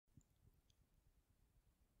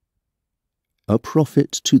a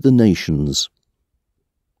prophet to the nations.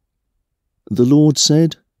 The Lord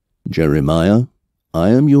said, Jeremiah, I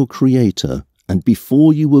am your creator, and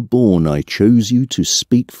before you were born I chose you to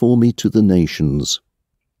speak for me to the nations.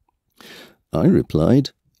 I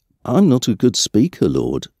replied, I'm not a good speaker,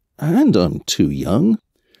 Lord, and I'm too young.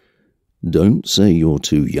 Don't say you're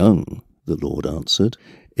too young, the Lord answered.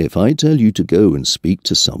 If I tell you to go and speak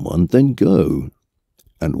to someone, then go.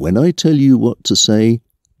 And when I tell you what to say,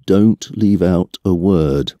 don't leave out a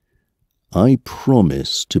word. I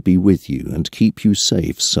promise to be with you and keep you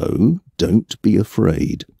safe, so don't be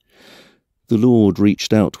afraid. The Lord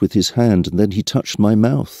reached out with his hand, and then he touched my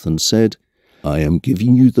mouth and said, I am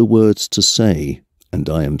giving you the words to say, and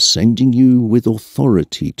I am sending you with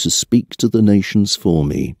authority to speak to the nations for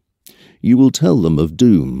me. You will tell them of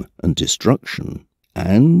doom and destruction,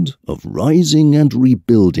 and of rising and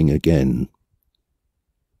rebuilding again.